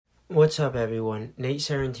What's up, everyone? Nate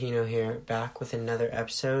Sarantino here, back with another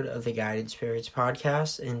episode of the Guided Spirits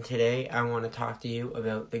podcast, and today I want to talk to you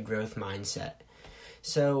about the growth mindset.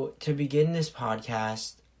 So, to begin this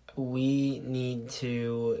podcast, we need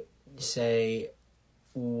to say,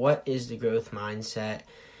 what is the growth mindset,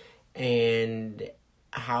 and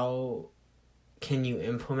how can you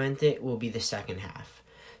implement it will be the second half.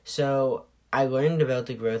 So, I learned about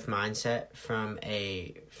the growth mindset from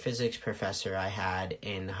a physics professor I had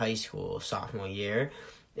in high school, sophomore year,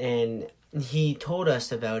 and he told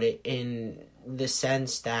us about it in the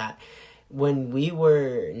sense that when we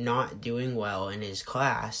were not doing well in his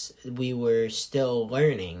class, we were still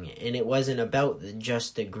learning, and it wasn't about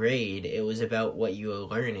just the grade, it was about what you were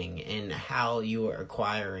learning and how you were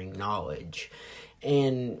acquiring knowledge.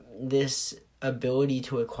 And this ability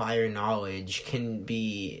to acquire knowledge can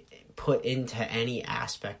be put into any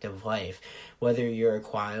aspect of life, whether you're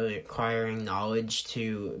acquiring knowledge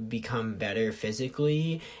to become better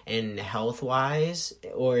physically and health-wise,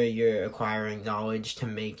 or you're acquiring knowledge to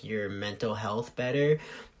make your mental health better,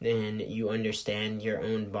 and you understand your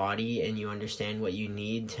own body and you understand what you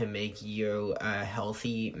need to make you a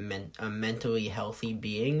mentally healthy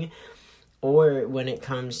being. Or when it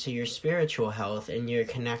comes to your spiritual health and your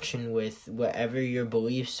connection with whatever your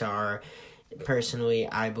beliefs are. Personally,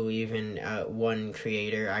 I believe in one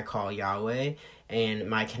creator I call Yahweh, and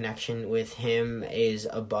my connection with him is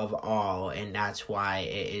above all, and that's why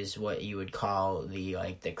it is what you would call the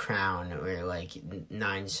crown, or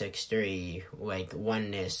 963,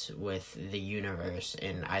 oneness with the universe.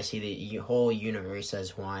 And I see the whole universe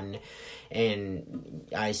as one, and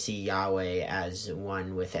I see Yahweh as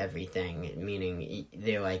one with everything, meaning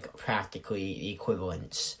they're practically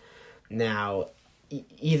equivalents. Now,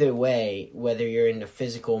 either way, whether you're in the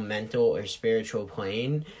physical, mental, or spiritual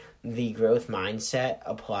plane, the growth mindset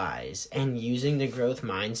applies. And using the growth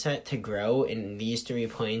mindset to grow in these three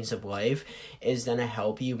planes of life is going to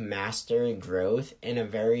help you master growth in a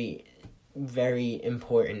very, very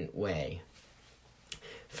important way.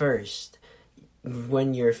 First,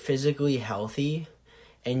 when you're physically healthy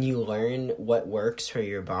and you learn what works for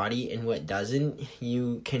your body and what doesn't,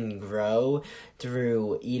 you can grow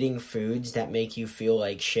through eating foods that make you feel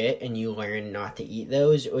like shit and you learn not to eat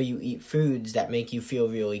those, or you eat foods that make you feel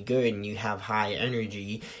really good and you have high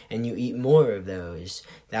energy and you eat more of those.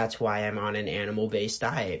 That's why I'm on an animal-based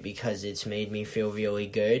diet, because it's made me feel really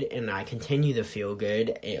good and I continue to feel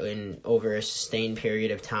good over a sustained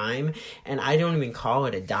period of time. And I don't even call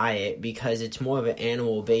it a diet because it's more of an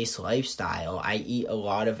animal-based lifestyle. I eat a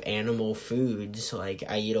lot of animal foods, I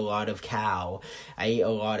eat a lot of cow, I eat a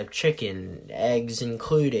lot of chicken, eggs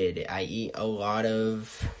included. I eat a lot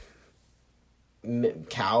of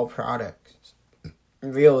cow products.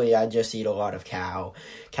 Really, I just eat a lot of cow.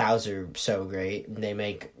 Cows are so great. They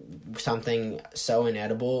make something so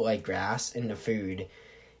inedible like grass into food.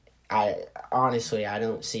 I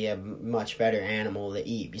don't see a much better animal to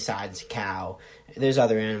eat besides a cow. There's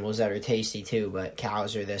other animals that are tasty too, but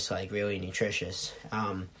cows are really nutritious.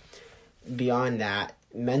 Beyond that,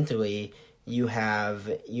 mentally, you have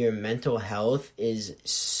your mental health is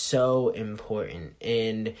so important,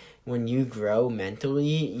 and when you grow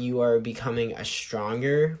mentally, you are becoming a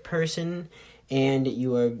stronger person and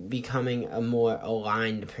you are becoming a more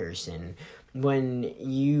aligned person. When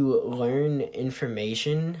you learn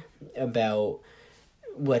information about,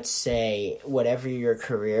 let's say, whatever your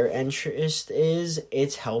career interest is,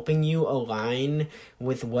 it's helping you align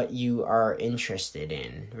with what you are interested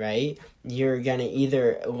in, right? You're going to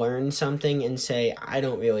either learn something and say, I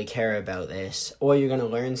don't really care about this, or you're going to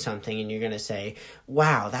learn something and you're going to say,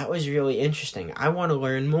 wow, that was really interesting. I want to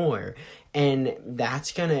learn more. And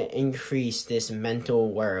that's going to increase this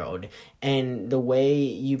mental world. And the way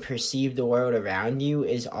you perceive the world around you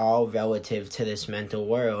is all relative to this mental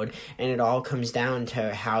world. And it all comes down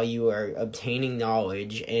to how you are obtaining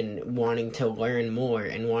knowledge and wanting to learn more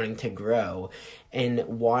and wanting to grow. And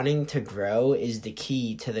wanting to grow is the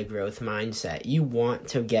key to the growth mindset. You want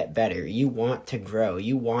to get better. You want to grow.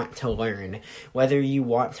 You want to learn. Whether you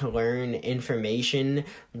want to learn information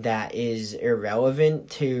that is irrelevant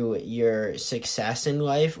to your success in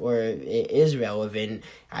life or it is relevant,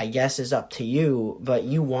 I guess is up to you, but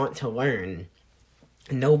you want to learn.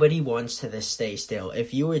 Nobody wants to stay still.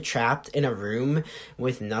 If you were trapped in a room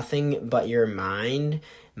with nothing but your mind,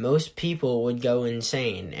 most people would go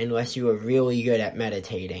insane unless you were really good at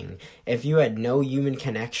meditating. If you had no human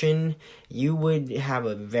connection, you would have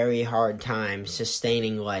a very hard time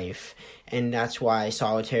sustaining life. And that's why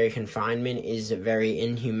solitary confinement is very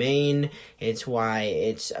inhumane. It's why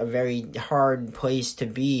it's a very hard place to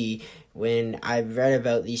be when I've read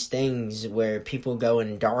about these things where people go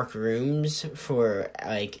in dark rooms for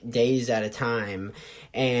like days at a time,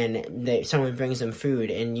 and someone brings them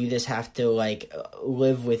food, and you just have to like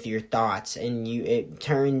live with your thoughts, and you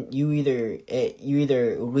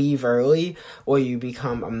either leave early or you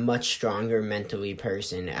become a much stronger mentally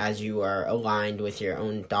person as you are aligned with your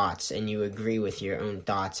own thoughts and you agree with your own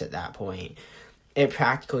thoughts at that point. It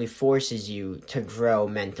practically forces you to grow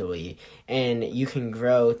mentally, and you can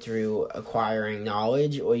grow through acquiring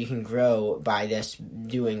knowledge, or you can grow by this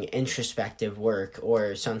doing introspective work,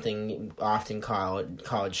 or something often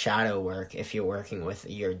called shadow work if you're working with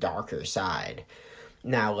your darker side.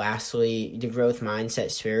 Now, lastly, the growth mindset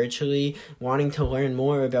spiritually, wanting to learn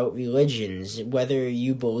more about religions, whether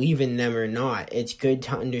you believe in them or not. It's good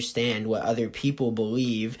to understand what other people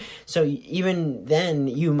believe. So even then,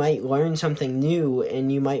 you might learn something new,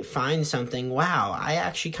 and you might find something, wow, I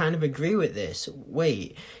actually kind of agree with this.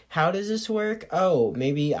 Wait, how does this work? Oh,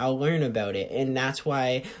 maybe I'll learn about it. And that's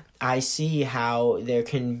why I see how there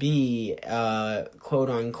can be,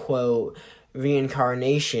 quote-unquote,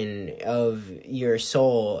 reincarnation of your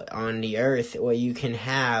soul on the earth, or you can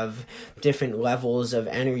have different levels of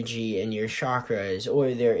energy in your chakras,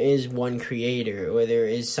 or there is one creator, or there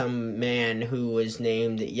is some man who was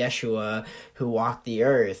named Yeshua who walked the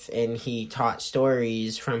earth and he taught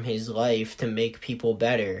stories from his life to make people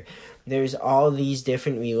better. There's all these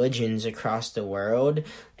different religions across the world,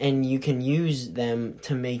 and you can use them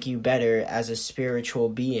to make you better as a spiritual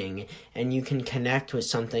being, and you can connect with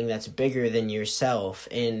something that's bigger than yourself.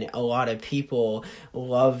 And a lot of people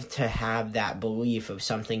love to have that belief of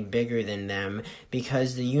something bigger than them,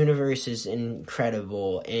 because the universe is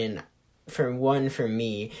incredible. And for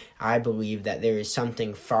me, I believe that there is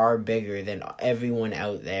something far bigger than everyone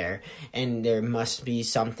out there, and there must be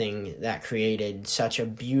something that created such a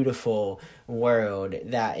beautiful world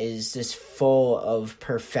that is just full of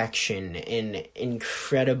perfection and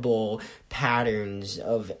incredible patterns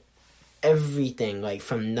of everything, like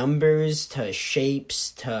from numbers to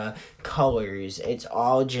shapes to colors. It's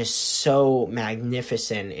all just so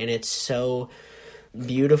magnificent, and it's so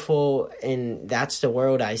beautiful, and that's the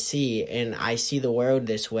world I see. And I see the world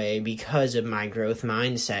this way because of my growth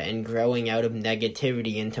mindset and growing out of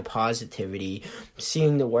negativity into positivity,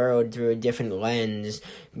 seeing the world through a different lens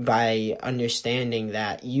by understanding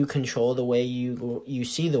that you control the way you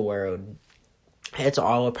see the world. It's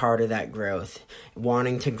all a part of that growth.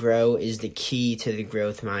 Wanting to grow is the key to the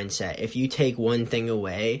growth mindset. If you take one thing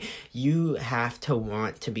away, you have to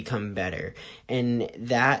want to become better. And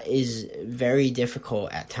that is very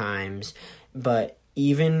difficult at times. But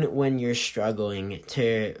even when you're struggling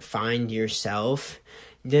to find yourself,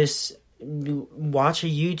 just watch a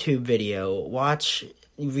YouTube video,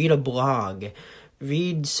 read a blog,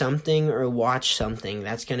 read something or watch something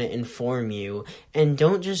that's going to inform you. And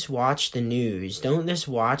don't just watch the news. Don't just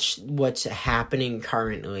watch what's happening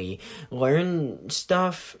currently. Learn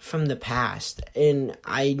stuff from the past. And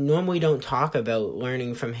I normally don't talk about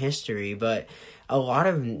learning from history, but a lot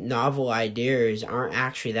of novel ideas aren't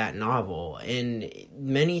actually that novel, and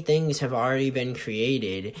many things have already been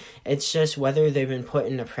created. It's just whether they've been put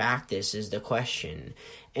into practice is the question.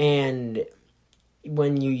 And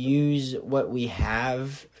when you use what we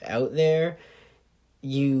have out there,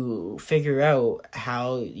 you figure out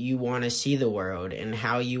how you want to see the world and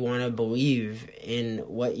how you want to believe in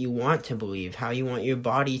what you want to believe, how you want your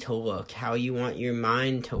body to look, how you want your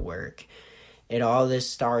mind to work. All this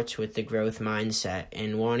starts with the growth mindset,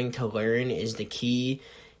 and wanting to learn is the key.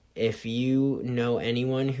 If you know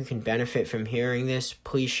anyone who can benefit from hearing this,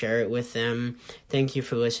 please share it with them. Thank you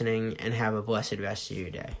for listening, and have a blessed rest of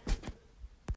your day.